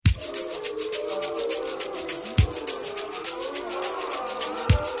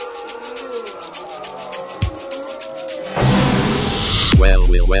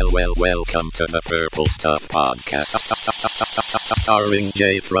Welcome to the Purple Stuff Podcast. Starring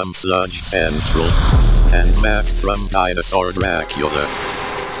Jay from Sludge Central and Matt from Dinosaur Dracula.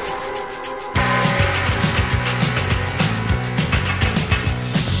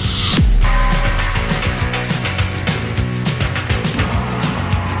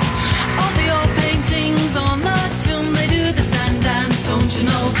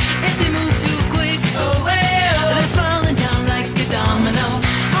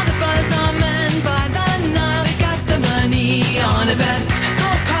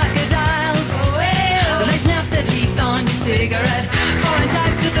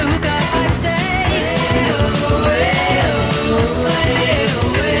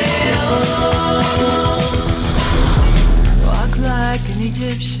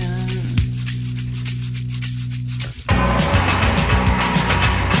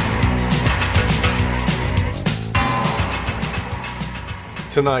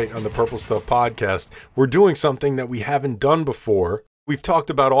 Tonight on the Purple Stuff Podcast, we're doing something that we haven't done before. We've talked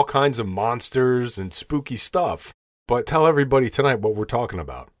about all kinds of monsters and spooky stuff, but tell everybody tonight what we're talking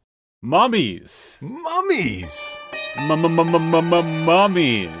about. Mummies! Mummies!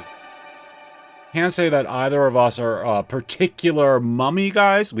 Mummies! Can't say that either of us are particular mummy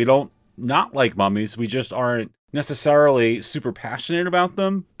guys. We don't not like mummies. We just aren't necessarily super passionate about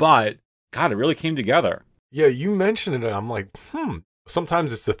them, but God, it really came together. Yeah, you mentioned it, I'm like,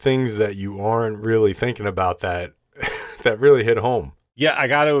 Sometimes it's the things that you aren't really thinking about that that really hit home. Yeah, I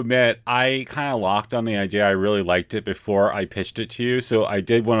got to admit, I kind of locked on the idea. I really liked it before I pitched it to you. So I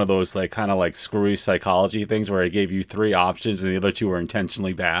did one of those kind of screwy psychology things where I gave you 3 options and the other 2 were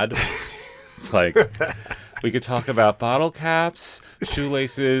intentionally bad. It's like, we could talk about bottle caps,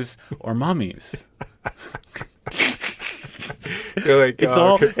 shoelaces, or mummies. You're like,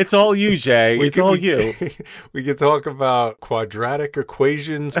 it's all you, Jay. All you. We could talk about quadratic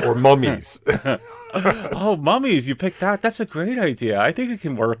equations or mummies. Oh, mummies! You picked that. That's a great idea. I think I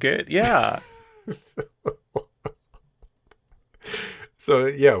can work it. Yeah. So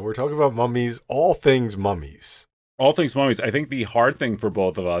yeah, we're talking about mummies. All things mummies. All things mummies. I think the hard thing for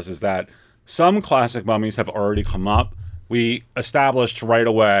both of us is that some classic mummies have already come up. We established right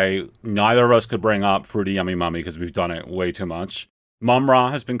away, neither of us could bring up Fruity Yummy Mummy because we've done it way too much.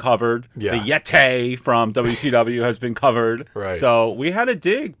 Mum-Ra has been covered. Yeah. The Yeti from WCW has been covered. Right. So we had to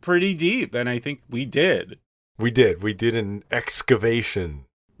dig pretty deep, and I think we did. We did an excavation.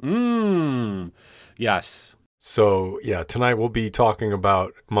 Yes. So, yeah, tonight we'll be talking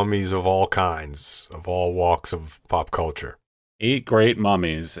about mummies of all kinds, of all walks of pop culture. 8 great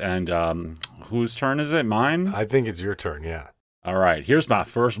mummies, and whose turn is it? Mine? I think it's your turn, yeah. All right, here's my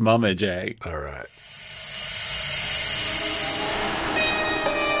first mummy, Jay. All right.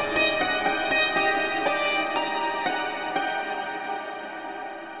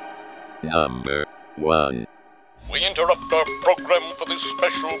 Number 1. We interrupt our program for this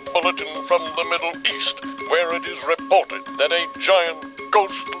special bulletin from the Middle East, where it is reported that a giant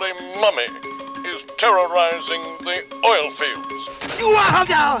ghostly mummy is terrorizing the oil fields.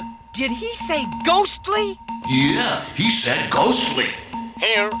 Did he say ghostly? Yeah, he said ghostly.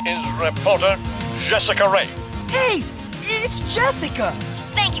 Here is reporter Jessica Ray. Hey, it's Jessica.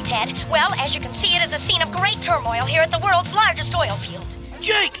 Thank you, Ted. Well, as you can see, it is a scene of great turmoil here at the world's largest oil field.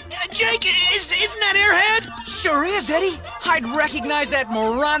 Jake, isn't that Airhead? Sure is, Eddie. I'd recognize that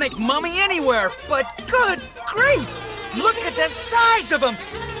moronic mummy anywhere, but good grief! Look at the size of him!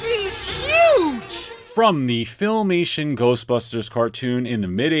 He's huge! From the Filmation Ghostbusters cartoon in the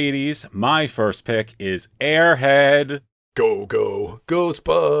mid-'80s, my first pick is Airhead. Go, go,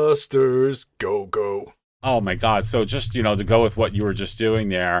 Ghostbusters, go, go. Oh my God. So just, to go with what you were just doing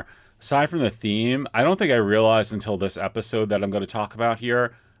there, aside from the theme, I don't think I realized until this episode that I'm going to talk about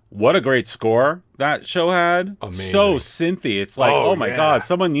here, what a great score that show had. Amazing. So synthy. It's like, oh my God,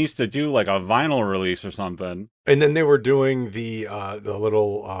 someone needs to do a vinyl release or something. And then they were doing the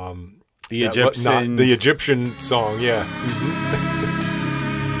little... the Egyptian... the Egyptian song, yeah. Mm-hmm.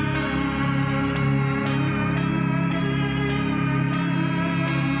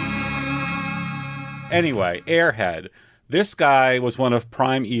 Anyway, Airhead. This guy was one of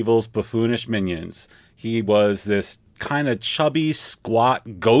Prime Evil's buffoonish minions. He was this kind of chubby,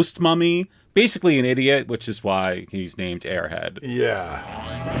 squat ghost mummy. Basically an idiot, which is why he's named Airhead. Yeah.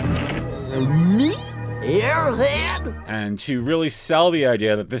 Me? Airhead? And to really sell the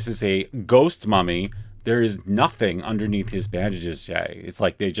idea that this is a ghost mummy, there is nothing underneath his bandages, Jay. It's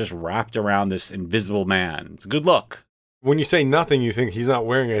like they just wrapped around this invisible man. It's a good look. When you say nothing, you think he's not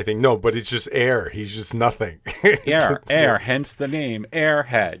wearing anything. No, but it's just air. He's just nothing. Air, hence the name,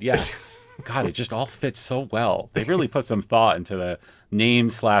 Airhead, yes. God, it just all fits so well. They really put some thought into the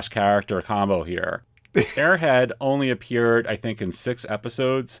name/character combo here. Airhead only appeared, I think, in 6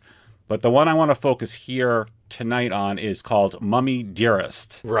 episodes, but the one I want to focus here tonight on is called Mummy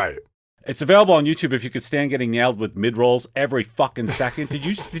Dearest. Right. It's available on YouTube if you could stand getting nailed with mid-rolls every fucking second. Did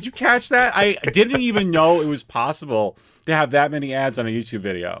you catch that? I didn't even know it was possible to have that many ads on a YouTube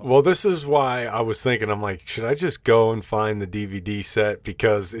video. Well, this is why I was thinking, I'm like, should I just go and find the DVD set?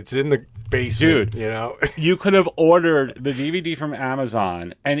 Because it's in the basement, Dude, you know? You could have ordered the DVD from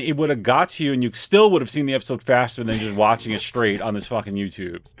Amazon, and it would have got to you, and you still would have seen the episode faster than just watching it straight on this fucking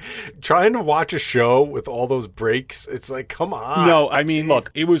YouTube. Trying to watch a show with all those breaks, it's like, come on. No, I mean,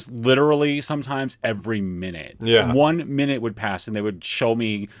 look, it was literally sometimes every minute. Yeah. 1 minute would pass, and they would show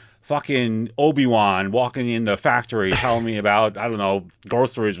me fucking Obi-Wan walking in the factory telling me about, I don't know,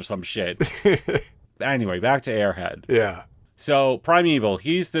 groceries or some shit. Anyway, back to Airhead. Yeah. So, Primeval,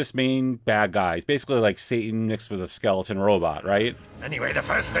 he's this main bad guy. He's basically like Satan mixed with a skeleton robot, right? Anyway, the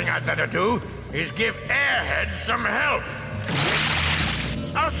first thing I'd better do is give Airhead some help.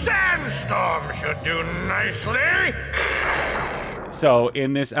 A sandstorm should do nicely. So,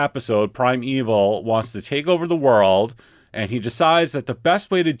 in this episode, Primeval wants to take over the world, and he decides that the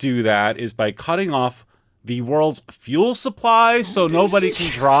best way to do that is by cutting off the world's fuel supply so nobody can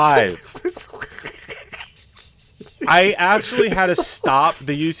drive. I actually had to stop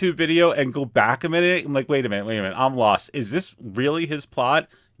the YouTube video and go back a minute. I'm like, wait a minute. I'm lost. Is this really his plot?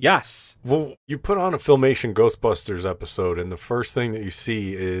 Yes. Well, you put on a Filmation Ghostbusters episode, and the first thing that you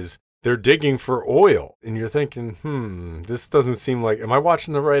see is they're digging for oil. And you're thinking, this doesn't seem like, am I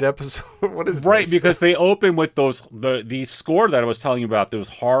watching the right episode? What is right, this? because they open with the score that I was telling you about, those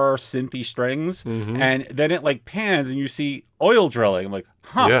horror synthy strings, and then it like pans and you see oil drilling. I'm like,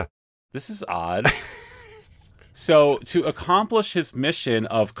 yeah. This is odd. So, to accomplish his mission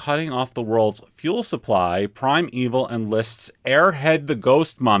of cutting off the world's fuel supply, Primeval enlists Airhead the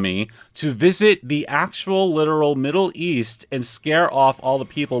Ghost Mummy to visit the actual literal Middle East and scare off all the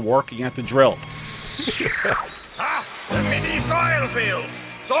people working at the drills. Ah, the Mideast oil fields,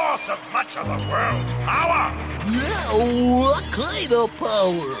 source of much of the world's power. Now, what kind of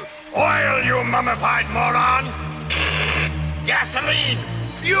power? Oil, you mummified moron. Gasoline,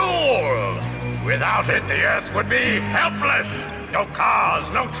 fuel. Without it, the Earth would be helpless. No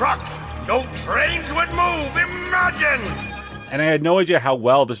cars, no trucks, no trains would move. Imagine! And I had no idea how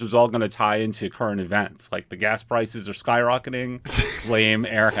well this was all going to tie into current events. Like, the gas prices are skyrocketing. Blame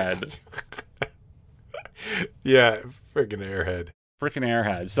Airhead. Yeah, freaking Airhead. Freaking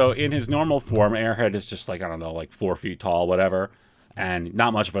Airhead. So, in his normal form, Airhead is just like, I don't know, like 4 feet tall, whatever. And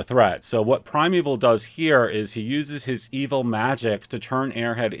not much of a threat. So what Primeval does here is he uses his evil magic to turn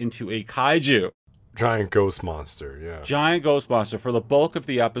Airhead into a kaiju. Giant ghost monster, yeah. Giant ghost monster. For the bulk of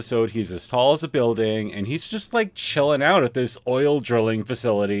the episode, he's as tall as a building, and he's just like chilling out at this oil drilling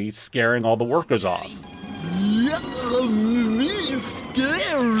facility, scaring all the workers off. It's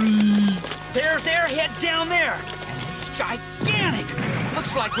scary. There's Airhead down there, and he's gigantic.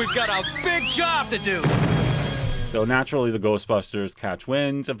 Looks like we've got a big job to do. So naturally, the Ghostbusters catch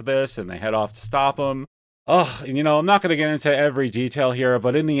wind of this, and they head off to stop him. Ugh, and I'm not going to get into every detail here,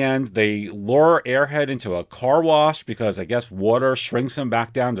 but in the end, they lure Airhead into a car wash because I guess water shrinks him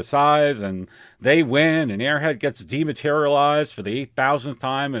back down to size, and they win, and Airhead gets dematerialized for the 8,000th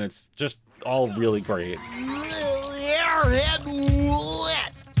time, and it's just all really great. Airhead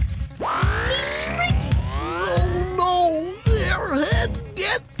wet. He's shrinking. Oh no, Airhead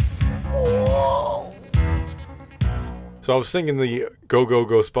gets... Oh. So I was singing the Go Go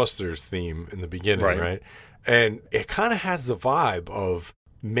Ghostbusters theme in the beginning, right? And it kind of has the vibe of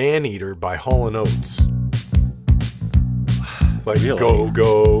Maneater by Hall & Oates. Like, really? Go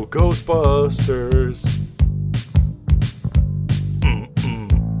Go Ghostbusters.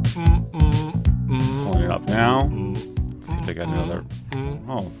 Pulling it up now. Let's see if I got another.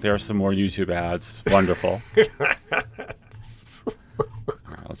 Oh, there are some more YouTube ads. Wonderful. All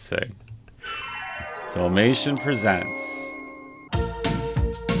right, let's see. Filmation presents.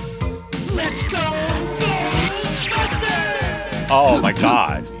 Let's go, Ghostbusters! Oh my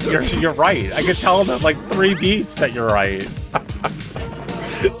God, you're right. I could tell in like 3 beats that you're right.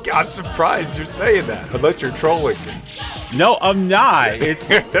 I'm surprised you're saying that, unless you're trolling me. No, I'm not.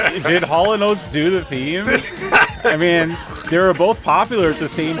 Did Hall & Oates do the theme? I mean, they were both popular at the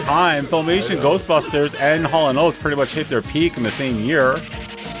same time. Filmation Ghostbusters and Hall & Oates pretty much hit their peak in the same year.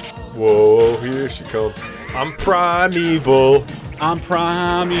 Whoa, here she comes. I'm Primeval. I'm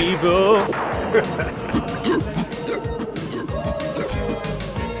Primeval.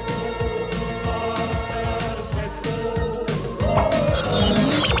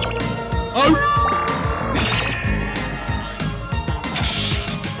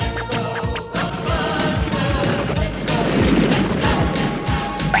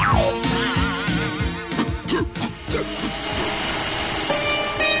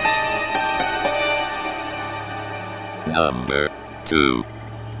 2.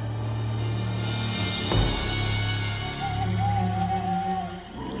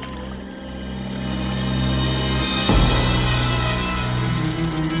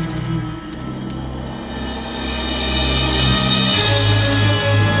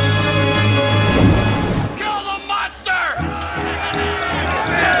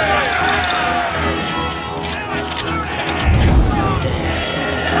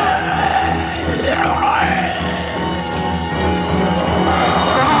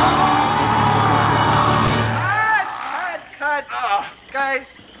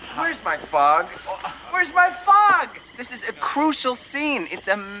 Guys, where's my fog? Where's my fog? This is a crucial scene. It's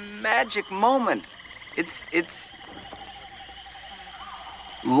a magic moment. It's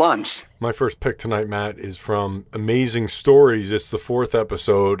lunch. My first pick tonight, Matt, is from Amazing Stories. It's the 4th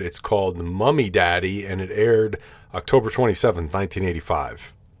episode. It's called Mummy Daddy, and it aired October 27th,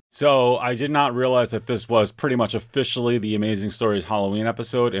 1985. So I did not realize that this was pretty much officially the Amazing Stories Halloween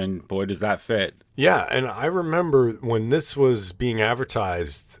episode, and boy, does that fit. Yeah, and I remember when this was being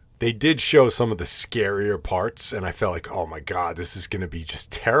advertised, they did show some of the scarier parts, and I felt like, oh my God, this is going to be just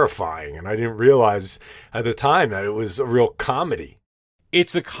terrifying. And I didn't realize at the time that it was a real comedy.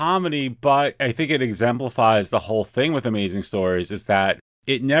 It's a comedy, but I think it exemplifies the whole thing with Amazing Stories is that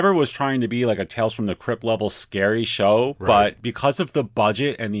it never was trying to be like a Tales from the Crypt level scary show, Right. But because of the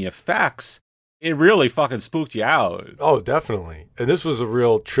budget and the effects, it really fucking spooked you out. Oh, definitely. And this was a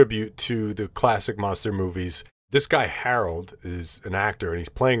real tribute to the classic monster movies. This guy, Harold, is an actor, and he's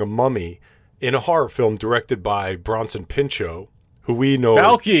playing a mummy in a horror film directed by Bronson Pinchot, who we know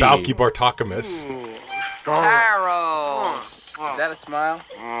Balky Bartokomous. Harold! Is that a smile?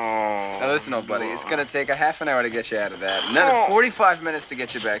 Now listen, old buddy, it's gonna take a half an hour to get you out of that. Another 45 minutes to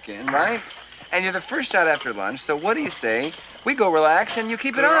get you back in, right? And you're the first shot after lunch, so what do you say? We go relax and you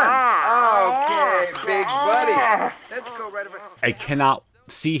keep it on. Okay, big buddy. Let's go right over. I cannot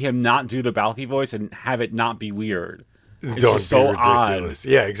see him not do the Balky voice and have it not be weird. It's Don't just so be ridiculous.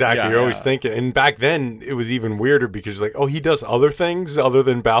 Yeah, exactly. You're always thinking. And back then, it was even weirder because, like, oh, he does other things other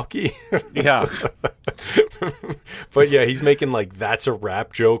than Balky. Yeah. But yeah, he's making, like, that's a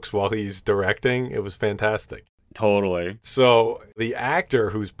rap jokes while he's directing. It was fantastic. Totally. So the actor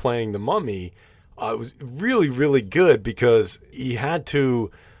who's playing the mummy was really, really good because he had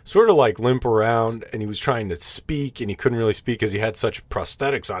to sort of like limp around and he was trying to speak and he couldn't really speak because he had such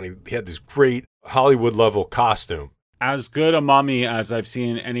prosthetics on. He had this great Hollywood level costume. As good a mummy as I've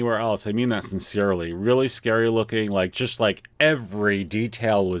seen anywhere else. I mean that sincerely. Really scary looking, like just like every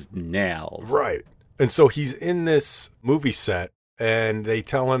detail was nailed. Right. And so he's in this movie set and they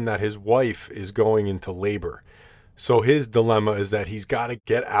tell him that his wife is going into labor. So his dilemma is that he's got to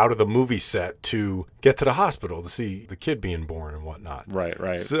get out of the movie set to get to the hospital to see the kid being born and whatnot. Right,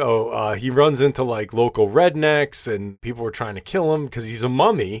 right. So he runs into like local rednecks and people are trying to kill him because he's a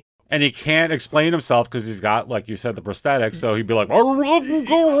mummy. And he can't explain himself because he's got, like you said, the prosthetics. So he'd be like, Yeah.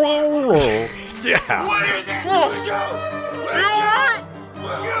 What is it? Are you alright?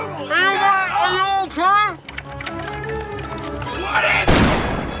 Are you okay? What is it?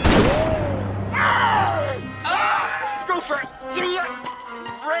 Go for it, idiot!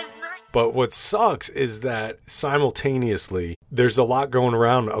 But what sucks is that simultaneously, there's a lot going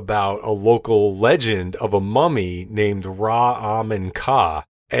around about a local legend of a mummy named Ra Amen Ka.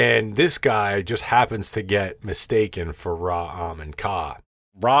 And this guy just happens to get mistaken for Ra Amen Ka.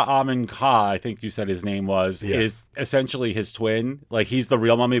 Ra Amen Ka, I think you said his name was, is essentially his twin. Like, he's the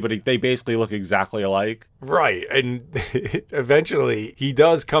real mummy, but they basically look exactly alike. Right. And eventually, he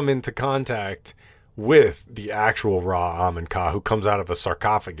does come into contact with the actual Ra Amen Ka, who comes out of a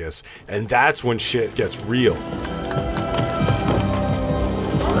sarcophagus. And that's when shit gets real.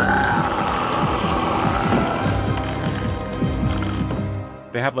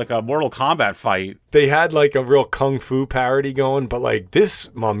 They have like a Mortal Kombat fight. They had like a real kung fu parody going, but like this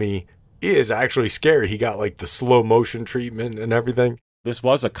mummy is actually scary. He got like the slow motion treatment and everything. This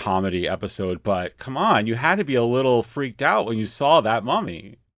was a comedy episode, but come on, you had to be a little freaked out when you saw that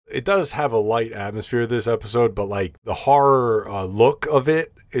mummy. It does have a light atmosphere, this episode, but like the horror look of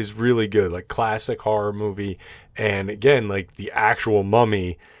it is really good, like classic horror movie. And again, like the actual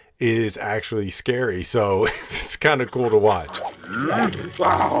mummy is actually scary, so it's kind of cool to watch.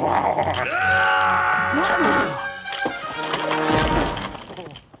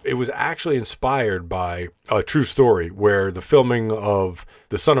 It was actually inspired by a true story where the filming of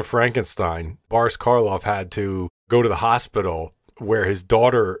The Son of Frankenstein, Boris Karloff had to go to the hospital where his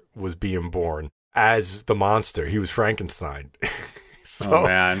daughter was being born as the monster. He was Frankenstein. So, oh,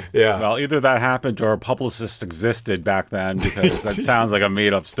 man. Yeah. Well, either that happened or publicists existed back then, because that sounds like a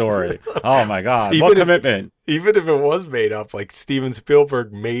made-up story. Oh, my God. What commitment. Even if it was made up, like Steven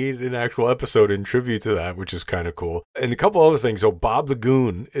Spielberg made an actual episode in tribute to that, which is kind of cool. And a couple other things. So Bob the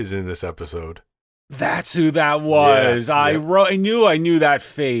Goon is in this episode. That's who that was. Yeah, I knew that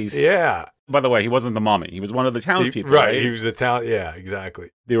face. Yeah. By the way, he wasn't the mummy. He was one of the townspeople. Right. He was the town. Yeah,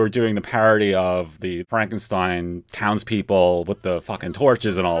 exactly. They were doing the parody of the Frankenstein townspeople with the fucking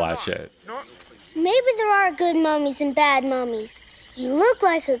torches and all that shit. Maybe there are good mummies and bad mummies. You look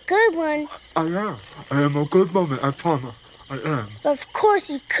like a good one. I am. I am a good mummy, I promise. I am. But of course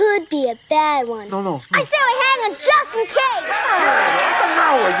you could be a bad one. No. I say we hang him just in case.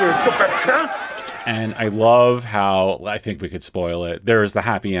 You stupid kid. And I love how, I think we could spoil it, there is the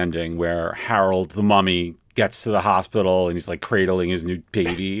happy ending where Harold the mummy gets to the hospital and he's like cradling his new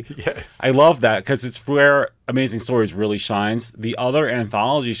baby. Yes. I love that because it's where Amazing Stories really shines. The other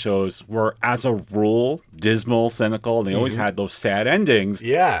anthology shows were, as a rule, dismal, cynical, and they always had those sad endings.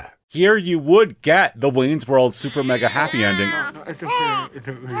 Yeah. Here you would get the Wayne's World super mega happy ending. It's okay.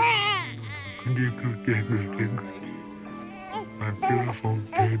 My beautiful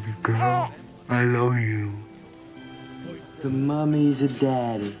baby girl. I love you. The mummy's a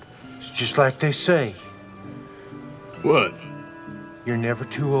daddy. It's just like they say. What? You're never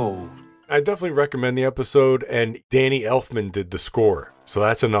too old. I definitely recommend the episode, and Danny Elfman did the score. So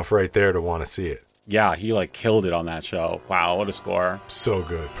that's enough right there to want to see it. Yeah, he like killed it on that show. Wow, what a score. So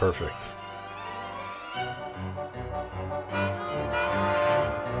good. Perfect.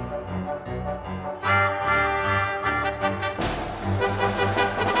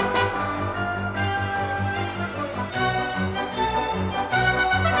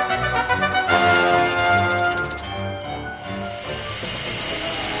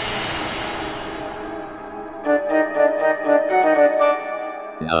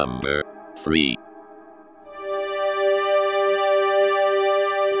 Number 3.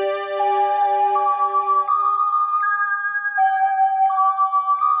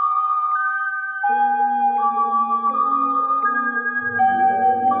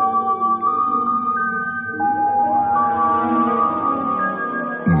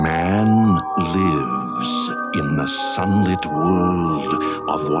 Man lives in the sunlit world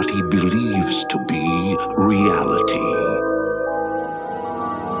of what he believes to be reality.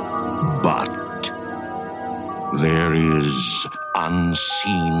 But there is,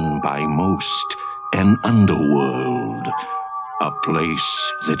 unseen by most, an underworld, a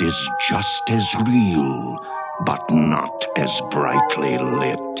place that is just as real, but not as brightly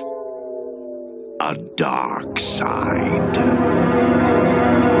lit. A dark side.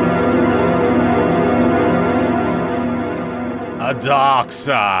 A dark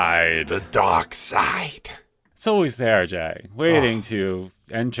side. The dark side. It's always there, Jay. Waiting to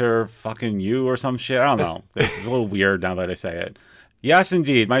enter fucking you or some shit. I don't know. It's a little weird now that I say it. Yes,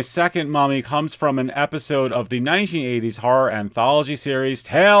 indeed. My second mummy comes from an episode of the 1980s horror anthology series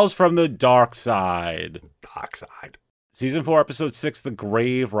Tales from the Dark Side. Dark Side. Season 4, Episode 6, The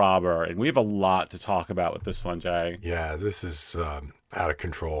Grave Robber. And we have a lot to talk about with this one, Jay. Yeah, this is out of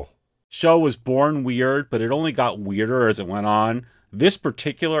control. Show was born weird, but it only got weirder as it went on. This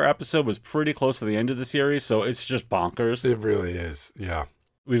particular episode was pretty close to the end of the series, so it's just bonkers. It really is, yeah.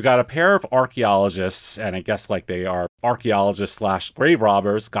 We've got a pair of archaeologists, and I guess like they are archaeologists / grave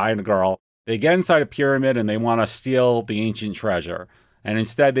robbers, guy and a girl. They get inside a pyramid and they want to steal the ancient treasure. And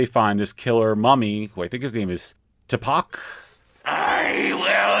instead they find this killer mummy, who I think his name is Tupac. I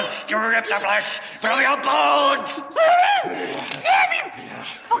will strip the flesh from your bones!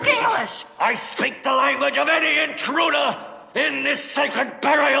 He spoke English! I speak the language of any intruder in this sacred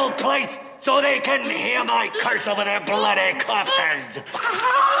burial place so they can hear my curse over their bloody corpses!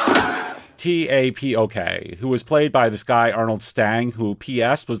 T-A-P-O-K, who was played by this guy Arnold Stang, who,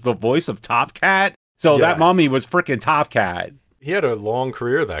 P.S., was the voice of Top Cat. So that mummy was freaking Top Cat. He had a long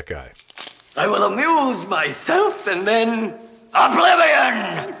career, that guy. I will amuse myself and then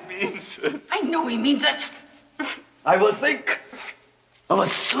oblivion! I know he means it. I will think of a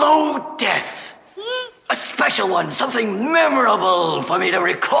slow death. A special one, something memorable for me to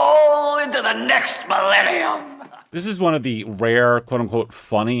recall into the next millennium. This is one of the rare, quote-unquote,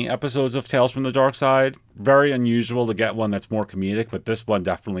 funny episodes of Tales from the Dark Side. Very unusual to get one that's more comedic, but this one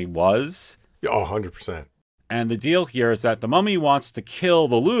definitely was. Oh, 100%. And the deal here is that the mummy wants to kill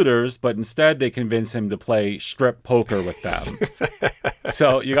the looters, but instead they convince him to play strip poker with them.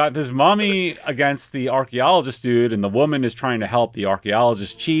 So you got this mummy against the archaeologist dude, and the woman is trying to help the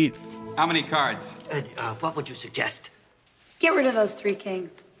archaeologist cheat. How many cards? What would you suggest? Get rid of those 3 kings.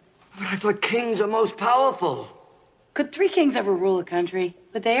 But I thought kings are most powerful. Could three kings ever rule a country?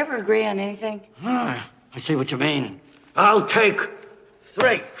 Would they ever agree on anything? I see what you mean. I'll take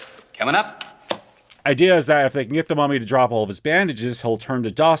 3. Coming up. Idea is that if they can get the mummy to drop all of his bandages, he'll turn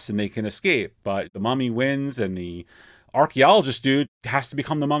to dust and they can escape. But the mummy wins and the archaeologist dude has to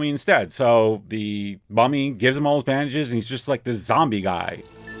become the mummy instead. So the mummy gives him all his bandages and he's just like this zombie guy.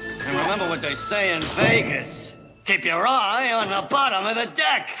 And remember what they say in Vegas. Keep your eye on the bottom of the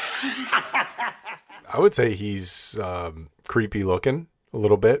deck. I would say he's creepy looking a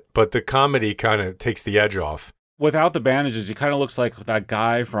little bit, but the comedy kind of takes the edge off. Without the bandages, he kind of looks like that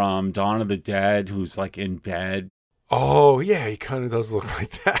guy from Dawn of the Dead who's like in bed. Oh, yeah, he kind of does look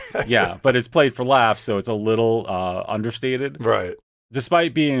like that. Yeah, but it's played for laughs, so it's a little understated. Right.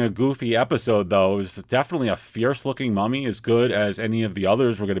 Despite being a goofy episode, though, it was definitely a fierce-looking mummy, as good as any of the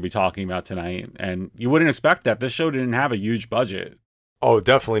others we're going to be talking about tonight. And you wouldn't expect that. This show didn't have a huge budget. Oh,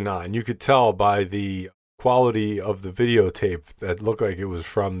 definitely not. And you could tell by the quality of the videotape that looked like it was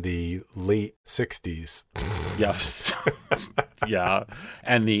from the late 60s. Yes. Yeah.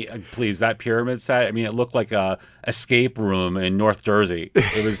 And please, that pyramid set, I mean, it looked like a escape room in North Jersey.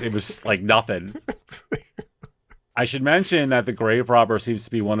 It was like nothing. I should mention that The Grave Robber seems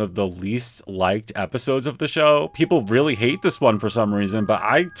to be one of the least liked episodes of the show. People really hate this one for some reason, but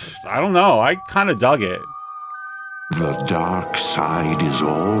I don't know. I kind of dug it. The dark side is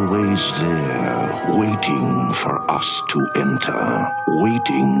always there, waiting for us to enter,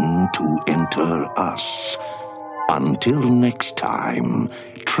 waiting to enter us. Until next time,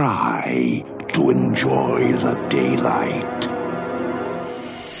 try to enjoy the daylight.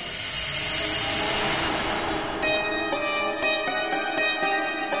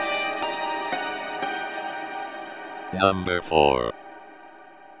 Number 4.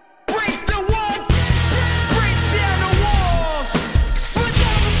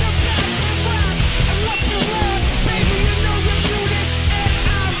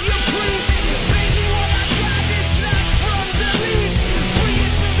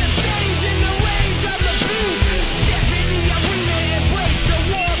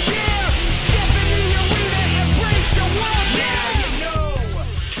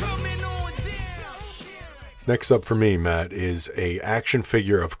 Next up for me, Matt, is a action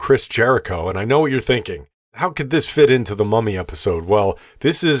figure of Chris Jericho. And I know what you're thinking. How could this fit into the Mummy episode? Well,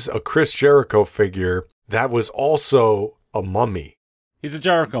 this is a Chris Jericho figure that was also a mummy. He's a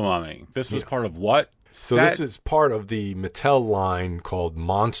Jericho mummy. This was part of what? So this is part of the Mattel line called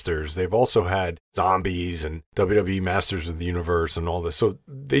Monsters. They've also had Zombies and WWE Masters of the Universe and all this. So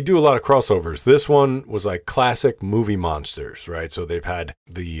they do a lot of crossovers. This one was like classic movie monsters, right? So they've had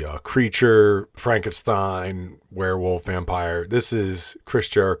the creature, Frankenstein, werewolf, vampire. This is Chris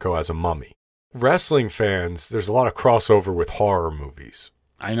Jericho as a mummy. Wrestling fans, there's a lot of crossover with horror movies.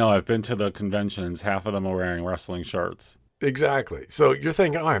 I know. I've been to the conventions. Half of them are wearing wrestling shirts. Exactly. So you're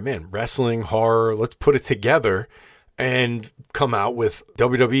thinking, all right, man, wrestling, horror, let's put it together and come out with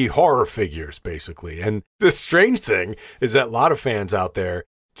WWE horror figures, basically. And the strange thing is that a lot of fans out there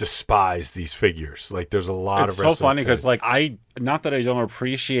despise these figures. Like, there's a lot of wrestling It's so funny because, fans. like, not that I don't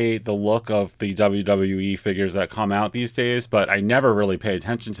appreciate the look of the WWE figures that come out these days, but I never really pay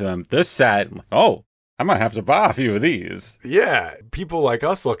attention to them. This set, oh, I might have to buy a few of these. Yeah. People like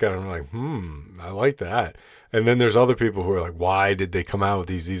us look at them like, I like that. And then there's other people who are like, why did they come out with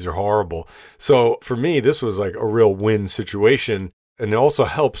these? These are horrible. So for me, this was like a real win situation. And it also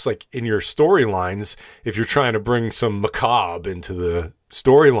helps like in your storylines if you're trying to bring some macabre into the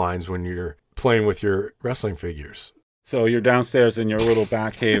storylines when you're playing with your wrestling figures. So you're downstairs in your little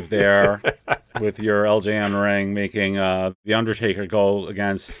back cave there with your LJN ring making The Undertaker go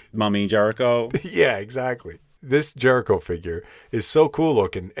against Mummy Jericho. Yeah, exactly. This Jericho figure is so cool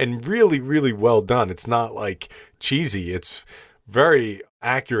looking and really, really well done. It's not like cheesy. It's very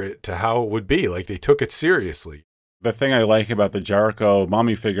accurate to how it would be. Like they took it seriously. The thing I like about the Jericho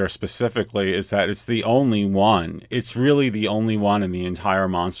mummy figure specifically is that it's the only one. It's really the only one in the entire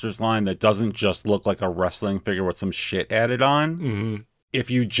Monsters line that doesn't just look like a wrestling figure with some shit added on. Mm-hmm.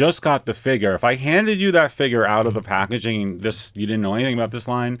 If you just got the figure, if I handed you that figure out of the packaging and you didn't know anything about this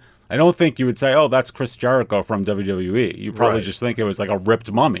line, I don't think you would say, oh, that's Chris Jericho from WWE. You probably just think it was like a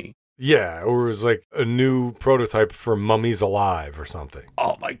ripped mummy. Yeah, or it was like a new prototype for Mummies Alive or something.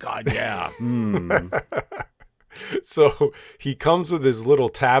 Oh, my God, yeah. So he comes with his little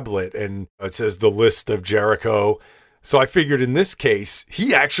tablet and it says the list of Jericho. So I figured in this case,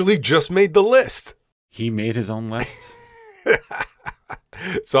 he actually just made the list. He made his own list?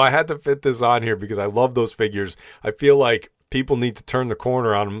 So I had to fit this on here because I love those figures. I feel like people need to turn the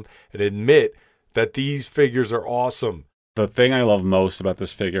corner on them and admit that these figures are awesome. The thing I love most about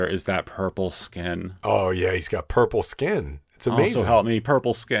this figure is that purple skin. Oh, yeah, he's got purple skin. It's amazing. Also help me,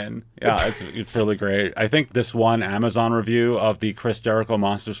 purple skin. Yeah, it's really great. I think this one Amazon review of the Chris Jericho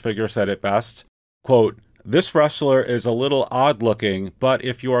Monsters figure said it best. Quote, "This wrestler is a little odd looking, but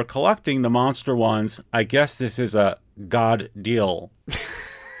if you are collecting the monster ones, I guess this is a god deal."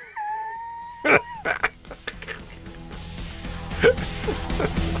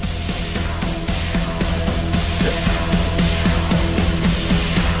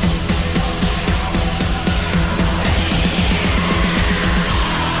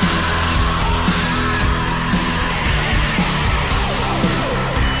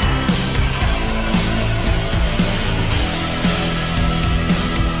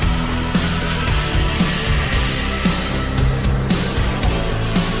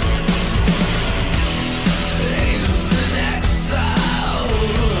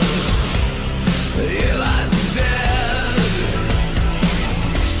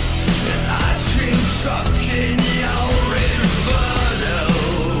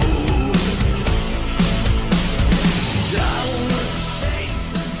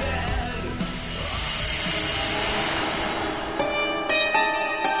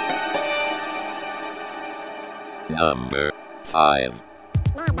 Number 5.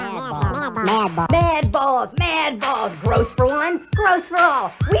 Mad balls, gross for one, gross for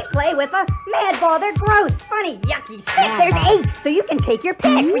all. We play with a mad ball, they're gross, funny, yucky, sick. There's 8, so you can take your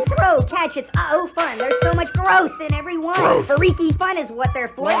pick. We throw, catch, it's fun. There's so much gross in every one. Freaky fun is what they're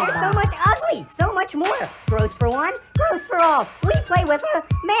for. There's so much ugly, so much more. Gross for one, gross for all. We play with a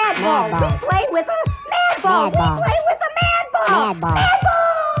mad ball. We play with a mad ball. We play with a mad ball. Mad ball.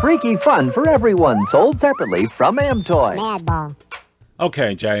 Freaky fun for everyone, sold separately from Amtoy. Mad ball.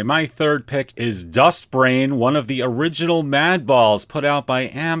 Okay, Jay, my third pick is Dust Brain, one of the original Mad Balls put out by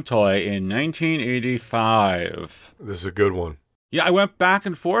Amtoy in 1985. This is a good one. Yeah, I went back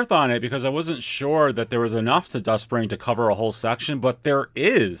and forth on it because I wasn't sure that there was enough to Dust Brain to cover a whole section, but there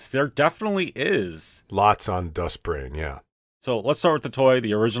is. There definitely is. Lots on Dust Brain, yeah. So let's start with the toy,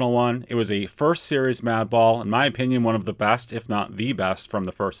 the original one. It was a first series Mad Ball, in my opinion, one of the best, if not the best, from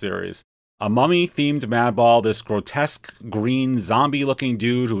the first series. A mummy-themed Mad Ball, this grotesque, green, zombie-looking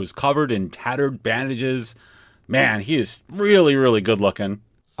dude who is covered in tattered bandages. Man, he is really, really good-looking.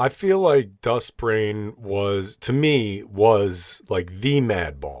 I feel like Dust Brain was like the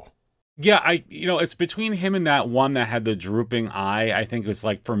Mad Ball. Yeah, it's between him and that one that had the drooping eye. I think it's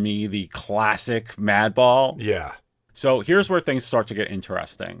like, for me, the classic Mad Ball. Yeah. So here's where things start to get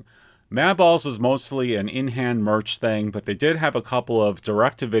interesting. Mad Balls was mostly an in-hand merch thing, but they did have a couple of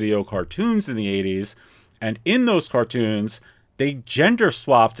direct-to-video cartoons in the 80s, and in those cartoons, they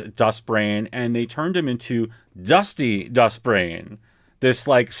gender-swapped Dust Brain, and they turned him into Dusty Dust Brain. This,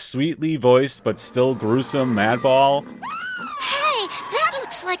 like, sweetly voiced but still gruesome Mad Ball. Hey, that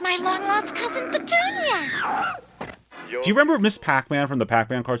looks like my long-lost cousin Petunia. Do you remember Miss Pac-Man from the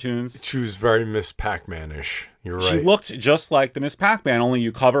Pac-Man cartoons? She was very Miss Pac-Man-ish. You're right. She looked just like the Miss Pac-Man, only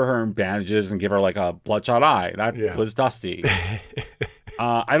you cover her in bandages and give her like a bloodshot eye. That was Dusty.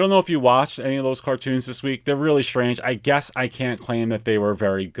 I don't know if you watched any of those cartoons this week. They're really strange. I guess I can't claim that they were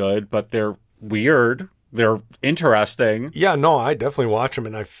very good, but they're weird. They're interesting. Yeah, no, I definitely watch them,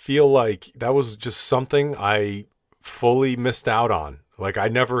 and I feel like that was just something I fully missed out on. Like, I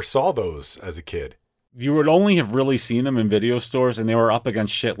never saw those as a kid. You would only have really seen them in video stores, and they were up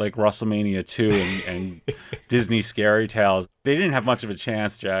against shit like WrestleMania 2 and Disney Scary Tales. They didn't have much of a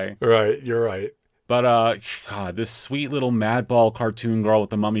chance, Jay. Right, you're right. But, God, this sweet little Mad Ball cartoon girl with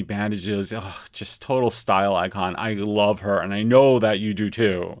the mummy bandages, just total style icon. I love her, and I know that you do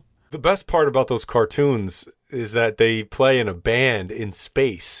too. The best part about those cartoons is that they play in a band in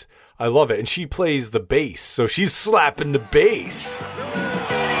space. I love it. And she plays the bass, so she's slapping the bass.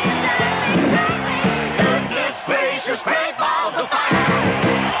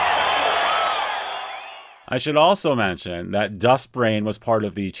 I should also mention that Dust Brain was part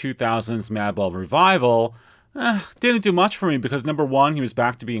of the 2000s Mad Ball revival. Didn't do much for me because, number one, he was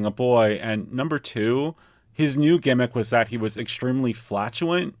back to being a boy, and number two, his new gimmick was that he was extremely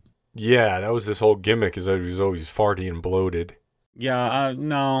flatulent. Yeah, that was his whole gimmick, is that he was always farty and bloated. Yeah,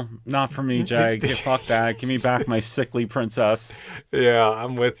 no, not for me, Jay. Fuck that. Give me back my sickly princess. Yeah,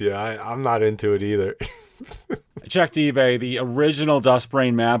 I'm with you. I'm not into it either. I checked eBay. The original Dust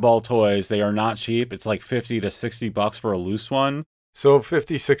Brain Mad Ball toys, they are not cheap. It's like $50 to $60 for a loose one. So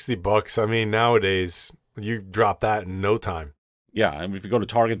 $50, $60, I mean, nowadays, you drop that in no time. Yeah, and if you go to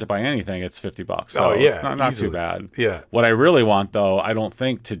Target to buy anything, it's $50. So not too bad. Yeah. What I really want, though, I don't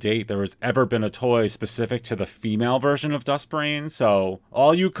think to date there has ever been a toy specific to the female version of Dust Brain. So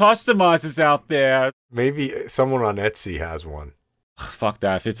all you customizers out there, maybe someone on Etsy has one. Fuck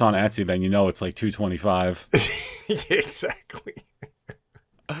that. If it's on Etsy, then you know it's like $225. Yeah, exactly.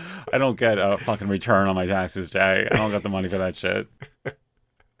 I don't get a fucking return on my taxes, Jay. I don't got the money for that shit.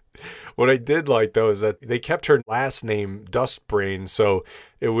 What I did like, though, is that they kept her last name Dust Brain, so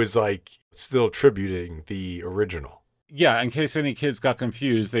it was like still tributing the original. Yeah, in case any kids got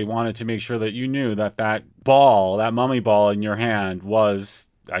confused, they wanted to make sure that you knew that ball, that mummy ball in your hand was,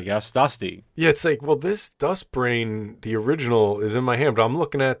 I guess, Dusty. Yeah, it's like, well, this Dust Brain, the original, is in my hand, but I'm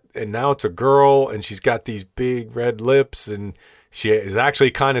looking at, and now it's a girl, and she's got these big red lips, and she is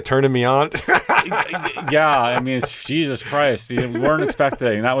actually kind of turning me on. Yeah, I mean, it's Jesus Christ. We weren't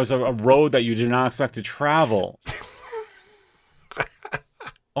expecting. That was a road that you did not expect to travel.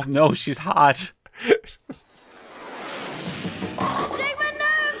 Oh, no, she's hot.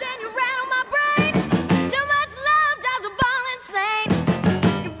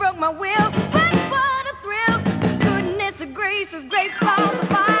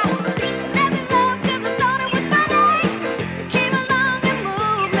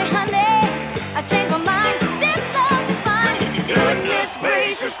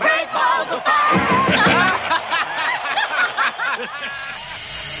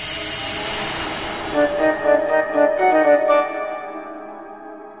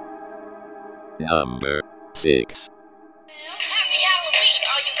 Number 6. Happy Halloween,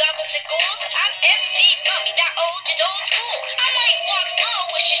 all you goblins and ghouls. I'm MC Mummy, that old is old school. I might walk slow,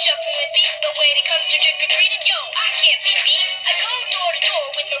 wish you shuffling with beat, but when it comes to trick-or-treating, yo, I can't be beat. I go door to door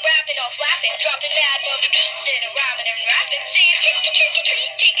with my rapping all flapping, dropping mad mummy beats and a rhyming and rapping, saying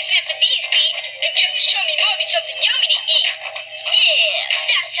trick-or-treat, take a sip of these beat, and give this chummy mummy something yummy to eat. Yeah,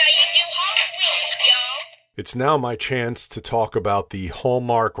 that's how you do Halloween, y'all. It's now my chance to talk about the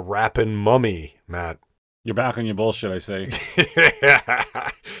Hallmark Rappin' Mummy, Matt. You're back on your bullshit, I say.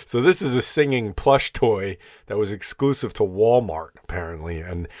 So this is a singing plush toy that was exclusive to Walmart, apparently.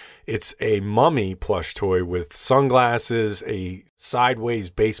 And it's a mummy plush toy with sunglasses, a sideways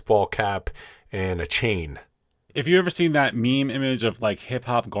baseball cap, and a chain. If you ever seen that meme image of like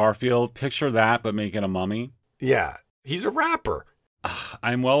hip-hop Garfield, picture that, but make it a mummy. Yeah, he's a rapper.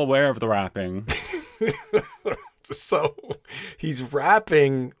 I'm well aware of the rapping. So he's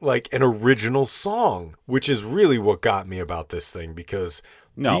rapping like an original song, which is really what got me about this thing, because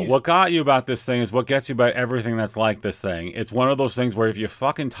what got you about this thing is what gets you about everything that's like this thing. It's one of those things where if you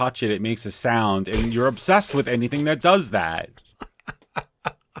fucking touch it, it makes a sound, and you're obsessed with anything that does that.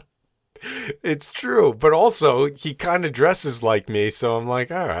 It's true, but also he kind of dresses like me, so I'm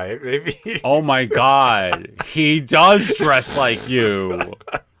like, all right, maybe. Oh my God, he does dress like you.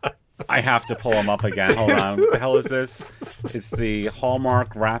 I have to pull him up again. Hold on. What the hell is this? It's the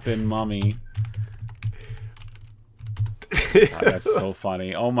Hallmark Rappin' Mummy. God, that's so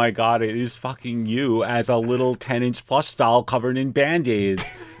funny. Oh my God, it is fucking you as a little 10-inch plush doll covered in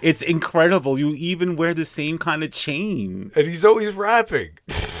Band-Aids. It's incredible. You even wear the same kind of chain. And he's always rapping.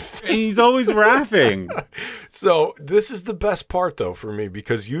 And he's always rapping. So this is the best part, though, for me,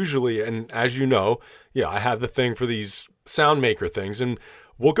 because usually, and as you know, yeah, I have the thing for these sound maker things, and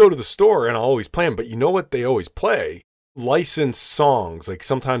we'll go to the store and I'll always play them. But you know what they always play? Licensed songs. Like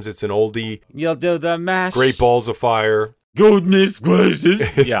sometimes it's an oldie. You'll do the mash. Great Balls of Fire. Goodness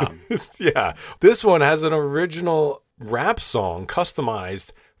gracious. Yeah. Yeah. This one has an original rap song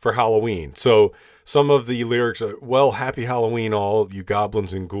customized for Halloween. So some of the lyrics are, well, happy Halloween, all you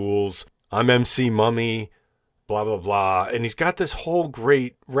goblins and ghouls. I'm MC Mummy, blah, blah, blah. And he's got this whole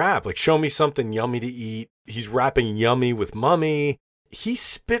great rap. Like, show me something yummy to eat. He's rapping yummy with Mummy. He's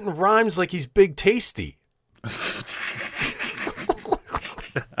spitting rhymes like he's Big Tasty.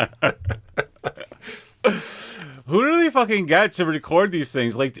 Who do they fucking get to record these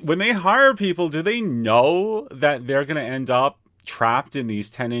things? Like, when they hire people, do they know that they're going to end up trapped in these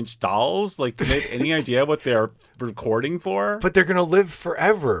 10-inch dolls? Like, do they have any idea what they're recording for? But they're going to live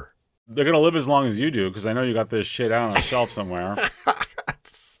forever. They're going to live as long as you do, because I know you got this shit out on a shelf somewhere.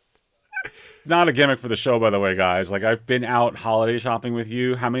 Not a gimmick for the show, by the way, guys. Like, I've been out holiday shopping with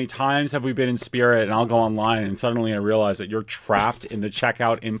you. How many times have we been in Spirit and I'll go online and suddenly I realize that you're trapped in the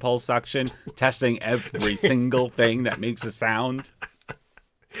checkout impulse section, testing every single thing that makes a sound?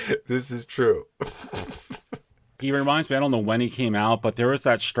 This is true. He reminds me, I don't know when he came out, but there was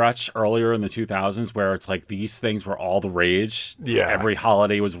that stretch earlier in the 2000s where it's like these things were all the rage. Yeah. Every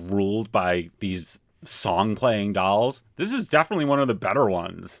holiday was ruled by these song-playing dolls. This is definitely one of the better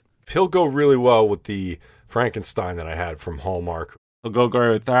ones. He'll go really well with the Frankenstein that I had from Hallmark. He'll go good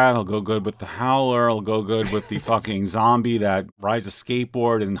with that. He'll go good with the Howler. He'll go good with the fucking zombie that rides a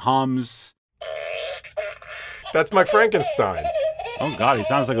skateboard and hums. That's my Frankenstein. Oh, God, he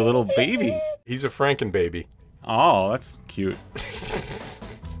sounds like a little baby. He's a Franken baby. Oh, that's cute.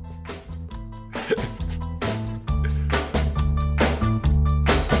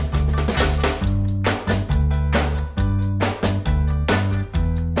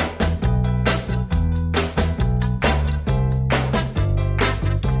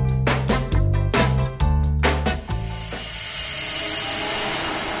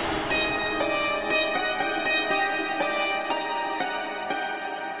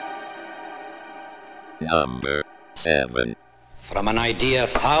 Number 7. From an idea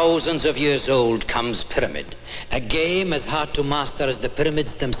thousands of years old comes pyramid, a game as hard to master as the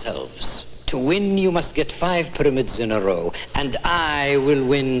pyramids themselves. To win, you must get 5 pyramids in a row, and I will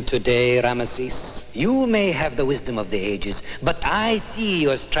win today, Ramesses. You may have the wisdom of the ages, but I see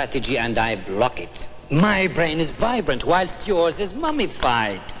your strategy and I block it. My brain is vibrant, whilst yours is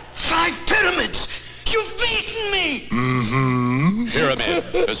mummified. 5 pyramids! You've beaten me! Mm-hmm.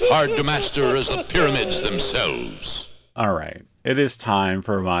 Pyramid, as hard to master as the pyramids themselves. All right. It is time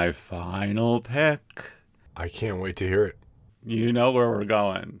for my final pick. I can't wait to hear it. You know where we're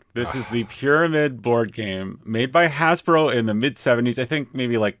going. This is the Pyramid board game made by Hasbro in the mid-70s. I think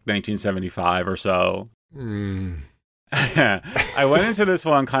maybe like 1975 or so. I went into this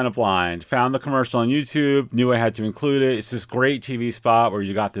one kind of blind, found the commercial on YouTube, knew I had to include it. It's this great TV spot where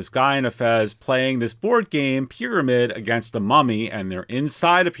you got this guy in a fez playing this board game, Pyramid, against a mummy, and they're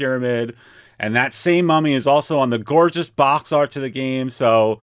inside a pyramid. And that same mummy is also on the gorgeous box art to the game,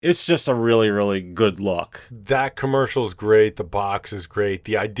 so it's just a really, really good look. That commercial's great. The box is great.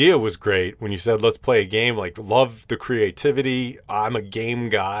 The idea was great. When you said, let's play a game, like, love the creativity. I'm a game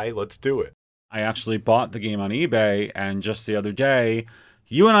guy. Let's do it. I actually bought the game on eBay, and just the other day,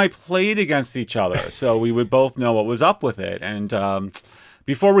 you and I played against each other, so we would both know what was up with it. And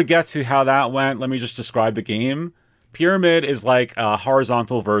before we get to how that went, let me just describe the game. Pyramid is like a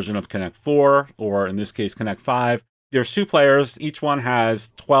horizontal version of Connect 4, or in this case, Connect 5. There's 2 players. Each one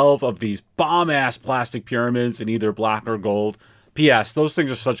has 12 of these bomb-ass plastic pyramids in either black or gold. P.S. Those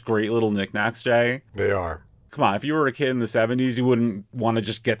things are such great little knickknacks, Jay. They are. Come on, if you were a kid in the 70s, you wouldn't want to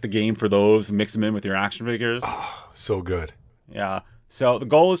just get the game for those and mix them in with your action figures. Oh, so good. Yeah. So the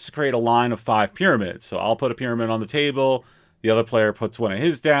goal is to create a line of 5 pyramids. So I'll put a pyramid on the table. The other player puts one of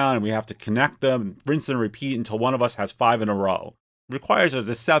his down, and we have to connect them, rinse and repeat until one of us has 5 in a row. It requires a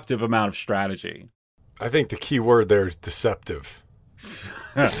deceptive amount of strategy. I think the key word there is deceptive.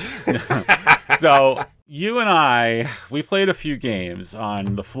 So you and I, we played a few games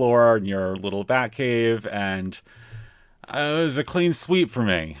on the floor in your little bat cave, and it was a clean sweep for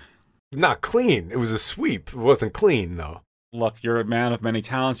me. Not clean. It was a sweep. It wasn't clean, though. Look, you're a man of many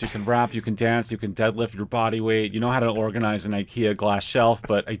talents. You can rap, you can dance, you can deadlift your body weight. You know how to organize an IKEA glass shelf,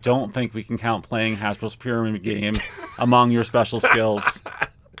 but I don't think we can count playing Hasbro's Pyramid game among your special skills.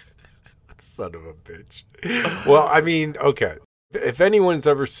 Son of a bitch. Well, I mean, okay. If anyone's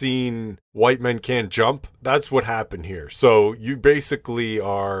ever seen White Men Can't Jump, that's what happened here. So you basically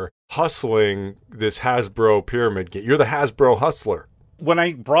are hustling this Hasbro Pyramid game. You're the Hasbro hustler. When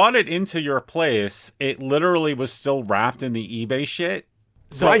I brought it into your place, it literally was still wrapped in the eBay shit.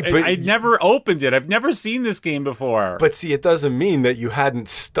 So right, but I'd never opened it. I've never seen this game before. But see, it doesn't mean that you hadn't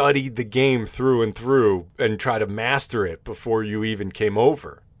studied the game through and through and tried to master it before you even came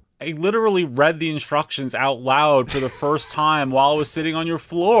over. I literally read the instructions out loud for the first time while I was sitting on your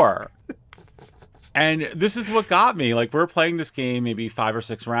floor. And this is what got me. Like, we're playing this game maybe 5 or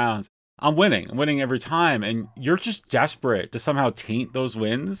 6 rounds. I'm winning every time, and you're just desperate to somehow taint those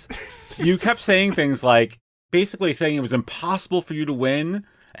wins. You kept saying things like, basically saying it was impossible for you to win,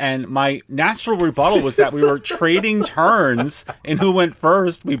 and my natural rebuttal was that we were trading turns in who went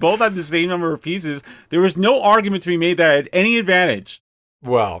first. We both had the same number of pieces. There was no argument to be made that I had any advantage.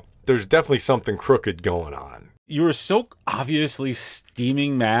 Well, there's definitely something crooked going on. You were so obviously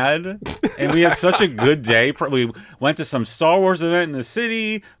steaming mad, and we had such a good day. We went to some Star Wars event in the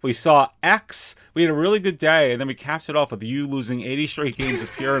city. We saw X. We had a really good day, and then we capped it off with you losing 80 straight games of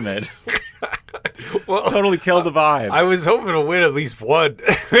Pyramid. Well, totally killed the vibe. I was hoping to win at least one.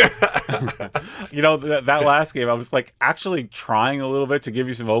 You know, that last game, I was like actually trying a little bit to give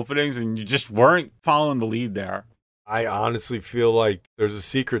you some openings, and you just weren't following the lead there. I honestly feel like there's a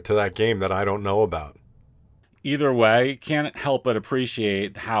secret to that game that I don't know about. Either way, can't help but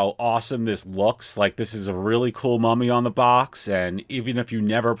appreciate how awesome this looks. Like, this is a really cool mummy on the box, and even if you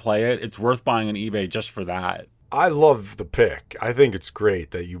never play it, it's worth buying on eBay just for that. I love the pick. I think it's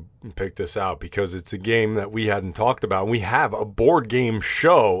great that you picked this out because it's a game that we hadn't talked about. And we have a board game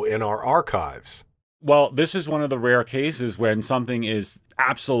show in our archives. Well, this is one of the rare cases when something is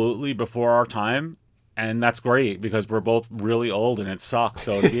absolutely before our time. And that's great because we're both really old and it sucks.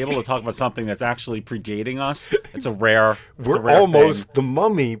 So to be able to talk about something that's actually predating us, it's a rare We're almost the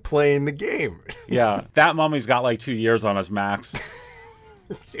Mummy playing the game. Yeah, that Mummy's got like 2 years on us, max.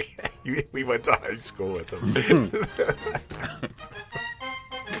 We went to high school with him.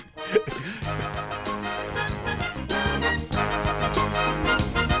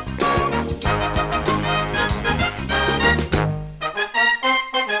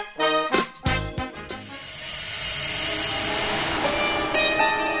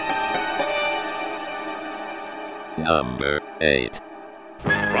 Number 8.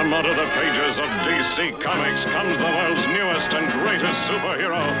 From under the pages of DC Comics comes the world's newest and greatest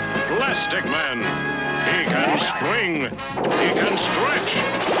superhero, Plastic Man. He can spring, he can stretch,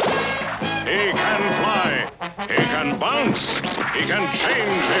 he can fly, he can bounce, he can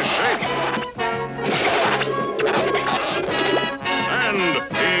change his shape, and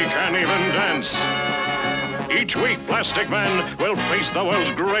he can even dance. Each week, Plastic Man will face the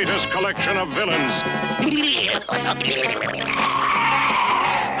world's greatest collection of villains.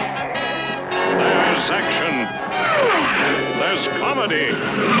 There's action. There's comedy.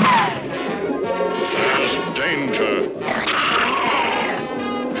 There's danger.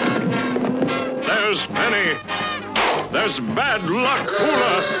 There's Penny. There's Bad Luck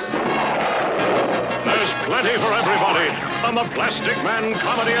Hula. There's plenty for everybody on the Plastic Man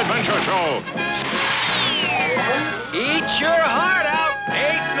Comedy Adventure Show. Eat your heart out,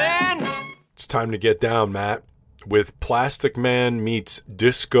 8-Man! It's time to get down, Matt, with Plastic Man meets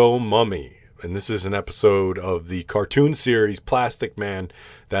Disco Mummy. And this is an episode of the cartoon series Plastic Man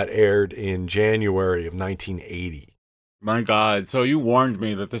that aired in January of 1980. My God. So you warned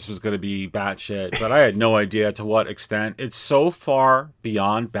me that this was going to be batshit, but I had no idea to what extent. It's so far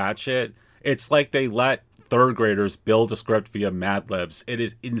beyond batshit. It's like they let third graders build a script via Mad Libs. It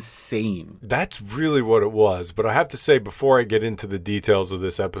is insane. That's really what it was. But I have to say, before I get into the details of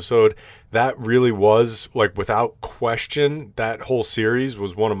this episode, that really was, like, without question, that whole series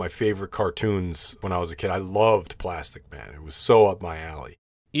was one of my favorite cartoons when I was a kid. I loved Plastic Man. It was so up my alley.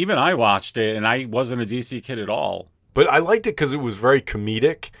 Even I watched it, and I wasn't a DC kid at all. But I liked it because it was very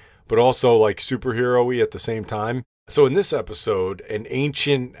comedic, but also, like, superhero-y at the same time. So in this episode, an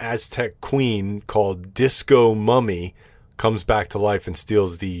ancient Aztec queen called Disco Mummy comes back to life and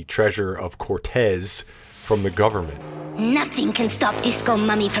steals the treasure of Cortez from the government. Nothing can stop Disco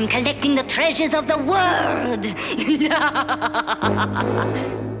Mummy from collecting the treasures of the world.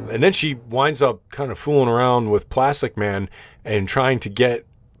 And then she winds up kind of fooling around with Plastic Man and trying to get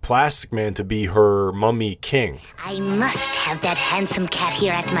Plastic Man to be her mummy king. I must have that handsome cat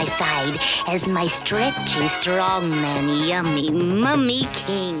here at my side as my stretchy, strong man, yummy mummy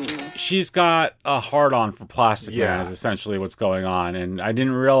king. She's got a hard-on for Plastic Man is essentially what's going on. And I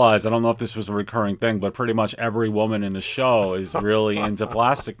didn't realize, I don't know if this was a recurring thing, but pretty much every woman in the show is really into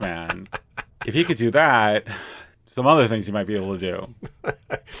Plastic Man. If he could do that, some other things he might be able to do.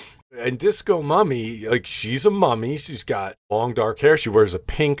 And Disco Mummy, like, she's a mummy. She's got long dark hair. She wears a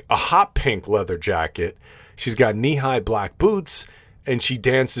hot pink leather jacket. She's got knee-high black boots, and she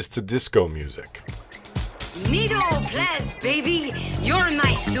dances to disco music. Middle class, baby. You're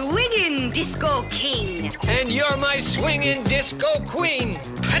my swinging disco king. And you're my swinging disco queen.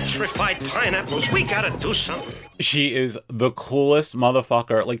 Petrified pineapples, we gotta do something. She is the coolest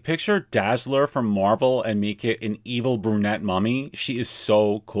motherfucker. Like, picture Dazzler from Marvel and make it an evil brunette mummy. She is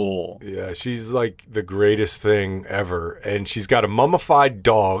so cool. Yeah, she's like the greatest thing ever. And she's got a mummified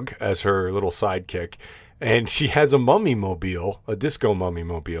dog as her little sidekick. And she has a mummy mobile, a disco mummy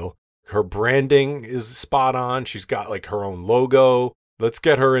mobile. Her branding is spot on. She's got like her own logo. Let's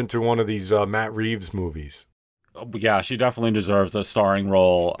get her into one of these Matt Reeves movies. Yeah, she definitely deserves a starring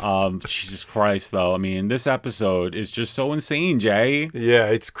role. Jesus Christ, though. I mean, this episode is just so insane, Jay. Yeah,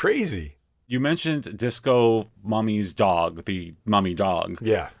 it's crazy. You mentioned Disco Mummy's dog, the mummy dog.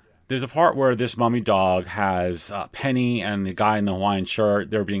 Yeah. There's a part where this mummy dog has Penny and the guy in the Hawaiian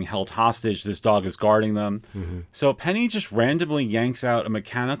shirt. They're being held hostage. This dog is guarding them. Mm-hmm. So Penny just randomly yanks out a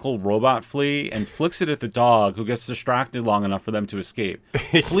mechanical robot flea and flicks it at the dog, who gets distracted long enough for them to escape.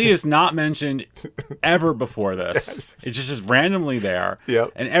 Flea is not mentioned ever before this. Yes. It's just randomly there.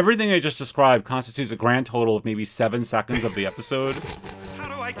 Yep. And everything I just described constitutes a grand total of maybe 7 seconds of the episode.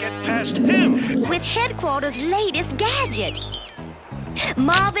 How do I get past him? With headquarters' latest gadget.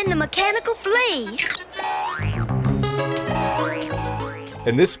 Marvin the Mechanical Flea.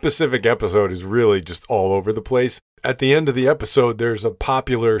 And this specific episode is really just all over the place. At the end of the episode, there's a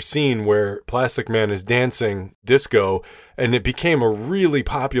popular scene where Plastic Man is dancing disco, and it became a really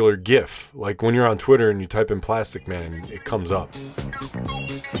popular GIF. Like when you're on Twitter and you type in Plastic Man, it comes up.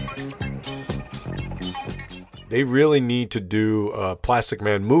 They really need to do a Plastic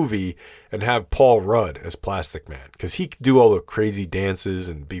Man movie and have Paul Rudd as Plastic Man, because he could do all the crazy dances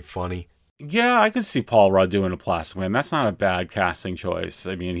and be funny. Yeah, I could see Paul Rudd doing a Plastic Man. That's not a bad casting choice.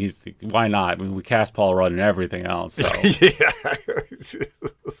 I mean, why not? I mean, we cast Paul Rudd in everything else. So. Yeah,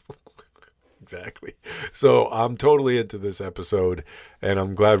 exactly. So I'm totally into this episode, and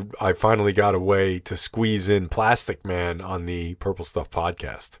I'm glad I finally got a way to squeeze in Plastic Man on the Purple Stuff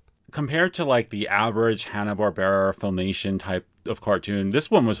podcast. Compared to like the average Hanna-Barbera Filmation type of cartoon,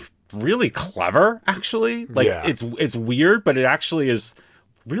 this one was really clever, actually. Like, yeah. It's weird, but it actually is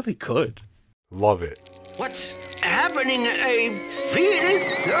really good. Love it. What's happening? I feel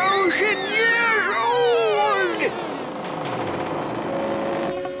 1,000 years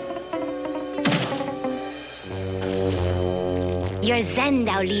old! Your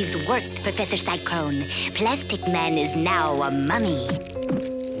Zandauli's worked, Professor Cyclone. Plastic Man is now a mummy.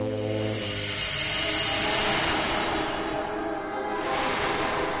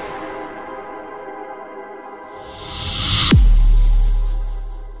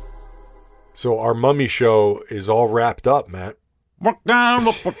 So our mummy show is all wrapped up, Matt.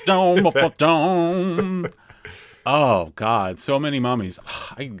 Oh, God. So many mummies.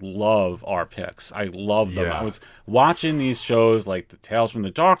 I love our picks. I love them. Yeah. I was watching these shows like the Tales from the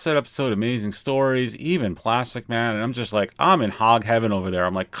Dark Side episode, Amazing Stories, even Plastic Man, and I'm just like, I'm in hog heaven over there.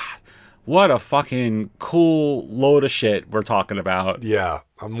 I'm like, God, what a fucking cool load of shit we're talking about. Yeah,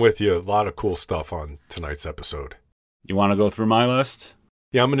 I'm with you. A lot of cool stuff on tonight's episode. You want to go through my list?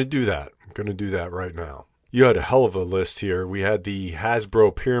 Yeah, I'm going to do that. I'm going to do that right now. You had a hell of a list here. We had the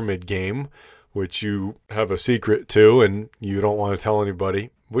Hasbro Pyramid game, which you have a secret to, and you don't want to tell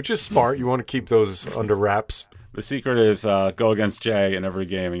anybody, which is smart. You want to keep those under wraps. The secret is go against Jay in every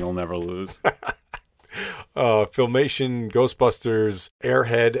game, and you'll never lose. Filmation Ghostbusters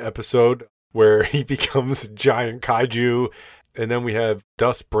Airhead episode, where he becomes a giant kaiju. And then we have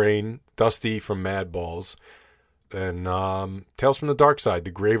Dusty from Mad Balls. And Tales from the Dark Side,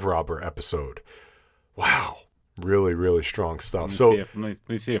 the Grave Robber episode. Wow. Really, really strong stuff. Let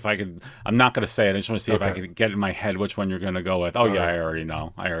me see if I can. I'm not going to say it. I just want to see if I can get in my head which one you're going to go with. Oh, yeah, I already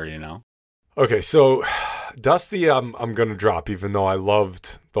know. Okay, so Dusty, I'm going to drop, even though I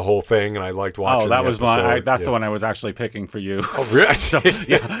loved the whole thing and I liked watching that the was episode. That's the one I was actually picking for you. Oh, really? So,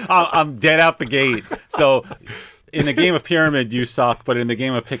 yeah, I'm dead out the gate. So in the game of Pyramid, you suck, but in the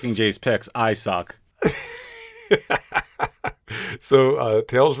game of picking Jay's picks, I suck. So,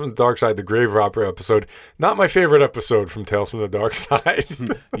 Tales from the Dark Side, the Grave Robber episode. Not my favorite episode from Tales from the Dark Side.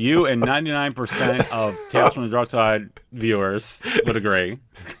 You and 99% of Tales from the Dark Side viewers would agree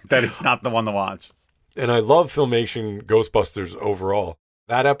that it's not the one to watch. And I love Filmation Ghostbusters overall.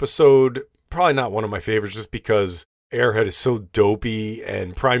 That episode, probably not one of my favorites just because Airhead is so dopey,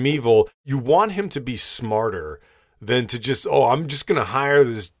 and Primeval, you want him to be smarter than to just, I'm just going to hire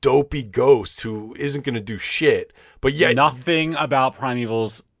this dopey ghost who isn't going to do shit. But yet, nothing about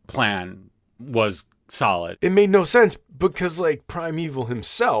Primeval's plan was solid. It made no sense because, like, Primeval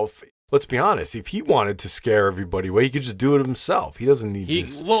himself, let's be honest, if he wanted to scare everybody away, he could just do it himself. He doesn't need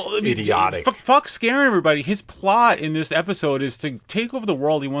idiotic. Fuck scaring everybody. His plot in this episode is to take over the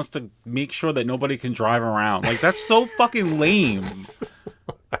world. He wants to make sure that nobody can drive around. Like, that's so fucking lame.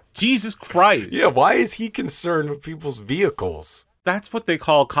 Jesus Christ. Yeah, why is he concerned with people's vehicles? That's what they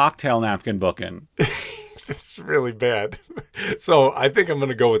call cocktail napkin booking. It's really bad. So I think I'm going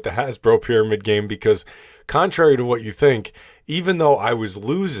to go with the Hasbro Pyramid game because, contrary to what you think, even though I was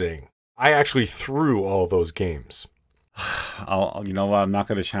losing, I actually threw all those games. You know what? I'm not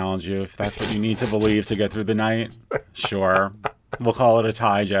going to challenge you. If that's what you need to believe to get through the night, sure. We'll call it a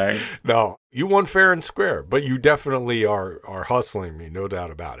tie, Jay. No, you won fair and square, but you definitely are hustling me, no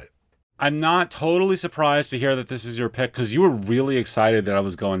doubt about it. I'm not totally surprised to hear that this is your pick because you were really excited that I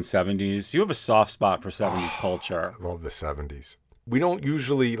was going 70s. You have a soft spot for 70s culture. I love the 70s. We don't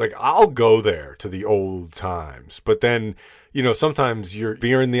usually, I'll go there to the old times, but then, sometimes you're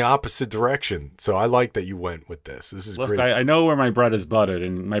veering the opposite direction. So I like that you went with this. This is great. I know where my bread is buttered,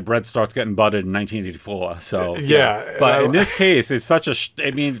 and my bread starts getting buttered in 1984. So yeah. But in this case, it's such a,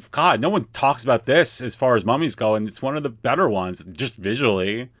 God, no one talks about this as far as mummies go, and it's one of the better ones, just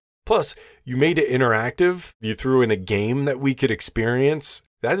visually. Plus, you made it interactive. You threw in a game that we could experience.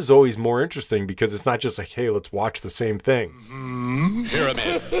 That is always more interesting because it's not just like, hey, let's watch the same thing.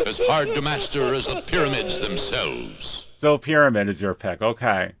 Pyramid, as hard to master as the pyramids themselves. So Pyramid is your pick.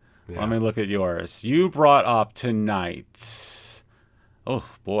 Okay. Yeah. Let me look at yours. You brought up tonight. Oh,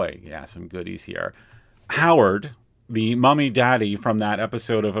 boy. Yeah, some goodies here. Howard, the mummy daddy from that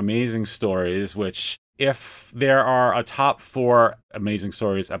episode of Amazing Stories, which if there are a top 4 Amazing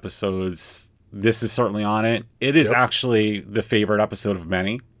Stories episodes, this is certainly on it. It is actually the favorite episode of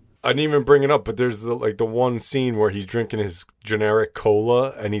many. I didn't even bring it up, but there's the one scene where he's drinking his generic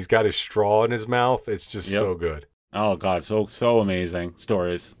cola and he's got his straw in his mouth. It's just so good. Oh, God. So amazing.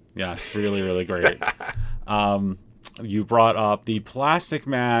 Stories. Yes, really, really great. You brought up the Plastic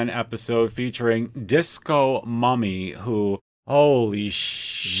Man episode featuring Disco Mummy, who, holy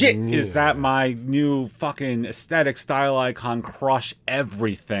shit, is that my new fucking aesthetic style icon? Crush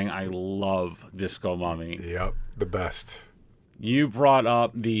everything. I love Disco Mummy. Yep, the best. You brought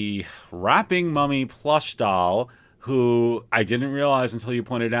up the Rapping Mummy plush doll, who I didn't realize until you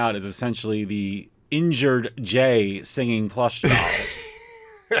pointed out is essentially the injured Jay singing plush doll.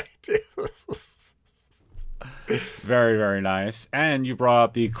 Very, very nice. And you brought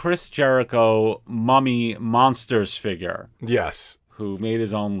up the Chris Jericho Mummy Monsters figure. Yes. Who made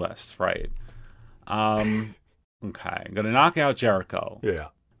his own list, right? Okay, I'm going to knock out Jericho. Yeah.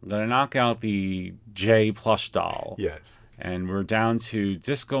 I'm going to knock out the Jay plush doll. Yes. And we're down to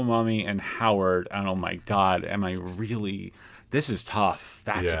Disco Mummy and Howard. And oh my God, am I really... This is tough.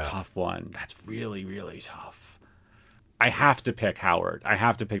 That's a tough one. That's really, really tough. I have to pick Howard. I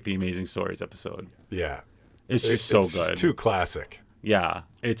have to pick the Amazing Stories episode. Yeah. It's just so It's good. too classic. Yeah.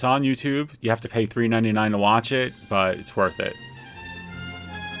 It's on YouTube. You have to pay $3.99 to watch it, but it's worth it.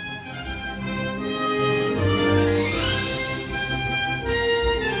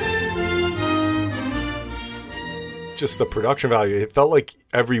 Just the production value. It felt like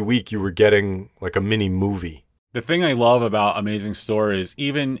every week you were getting like a mini movie. The thing I love about Amazing Stories,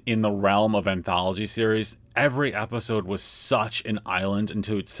 even in the realm of anthology series, every episode was such an island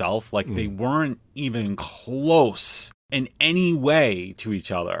unto itself. Like they weren't even close in any way to each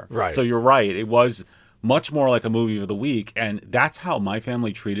other. Right. So you're right. It was much more like a movie of the week. And that's how my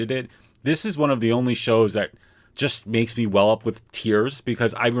family treated it. This is one of the only shows that just makes me well up with tears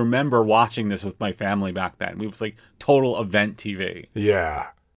because I remember watching this with my family back then. It was like total event TV. Yeah.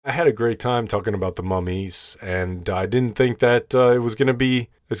 I had a great time talking about the Mummies, and I didn't think that it was going to be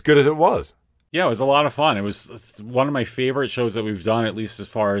as good as it was. Yeah, it was a lot of fun. It was one of my favorite shows that we've done, at least as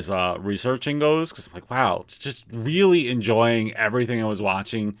far as researching goes, because I'm like, wow, just really enjoying everything I was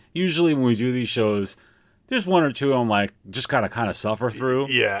watching. Usually when we do these shows, there's one or two I'm like, just got to kind of suffer through.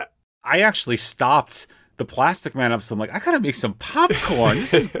 Yeah. I actually stopped the Plastic Man episode. I'm like, I got to make some popcorn.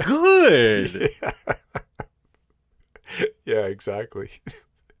 This is good. Yeah, exactly.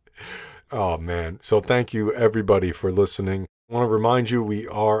 Oh, man. So thank you, everybody, for listening. I want to remind you we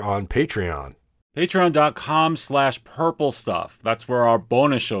are on Patreon. Patreon.com/purple stuff. That's where our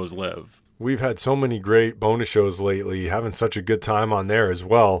bonus shows live. We've had so many great bonus shows lately, having such a good time on there as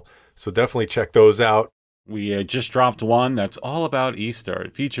well. So definitely check those out. We just dropped one that's all about Easter.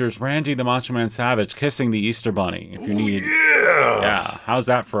 It features Randy the Macho Man Savage kissing the Easter Bunny. If you need... Yeah. How's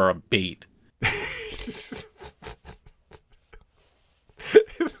that for a bait?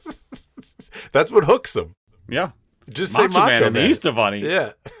 That's what hooks them. Yeah. Just Macho say Macho Man and the Easter Bunny.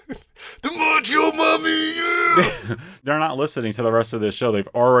 Yeah. The Macho Mummy. Yeah. They're not listening to the rest of this show. They've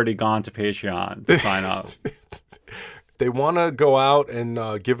already gone to Patreon to sign up. They want to go out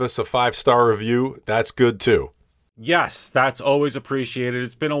and give us a 5-star review. That's good too. Yes, that's always appreciated.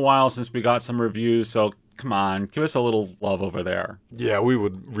 It's been a while since we got some reviews, so come on, give us a little love over there. Yeah, we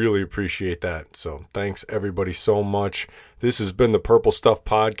would really appreciate that. So thanks everybody so much. This has been the Purple Stuff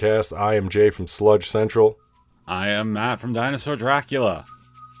Podcast. I am Jay from Sludge Central. I am Matt from Dinosaur Dracula.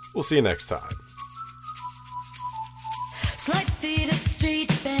 We'll see you next time. Slide feet up the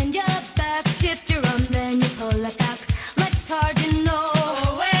street, bend your back, shift your arm, then you pull it back. Like it's hard to know.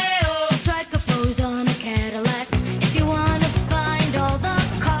 So strike a pose on a Cadillac. If you wanna find all the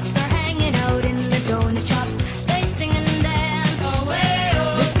cops, they're hanging out in the donut shop. They sing and dance.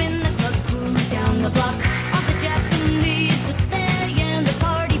 They spin the club cruise down the block. All the Japanese with their yen, the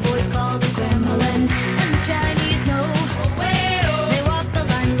party boys call the Kremlin. And the Chinese know. They walk the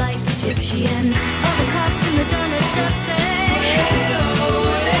line like Egyptian. All the cops in the donut shop say.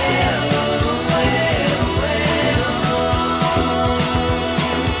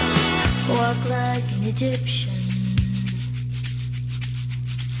 Walk like an Egyptian.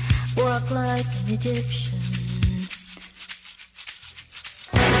 Walk like an Egyptian.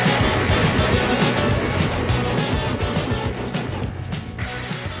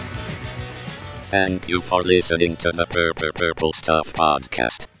 Thank you for listening to the Purple Stuff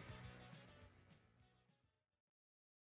Podcast.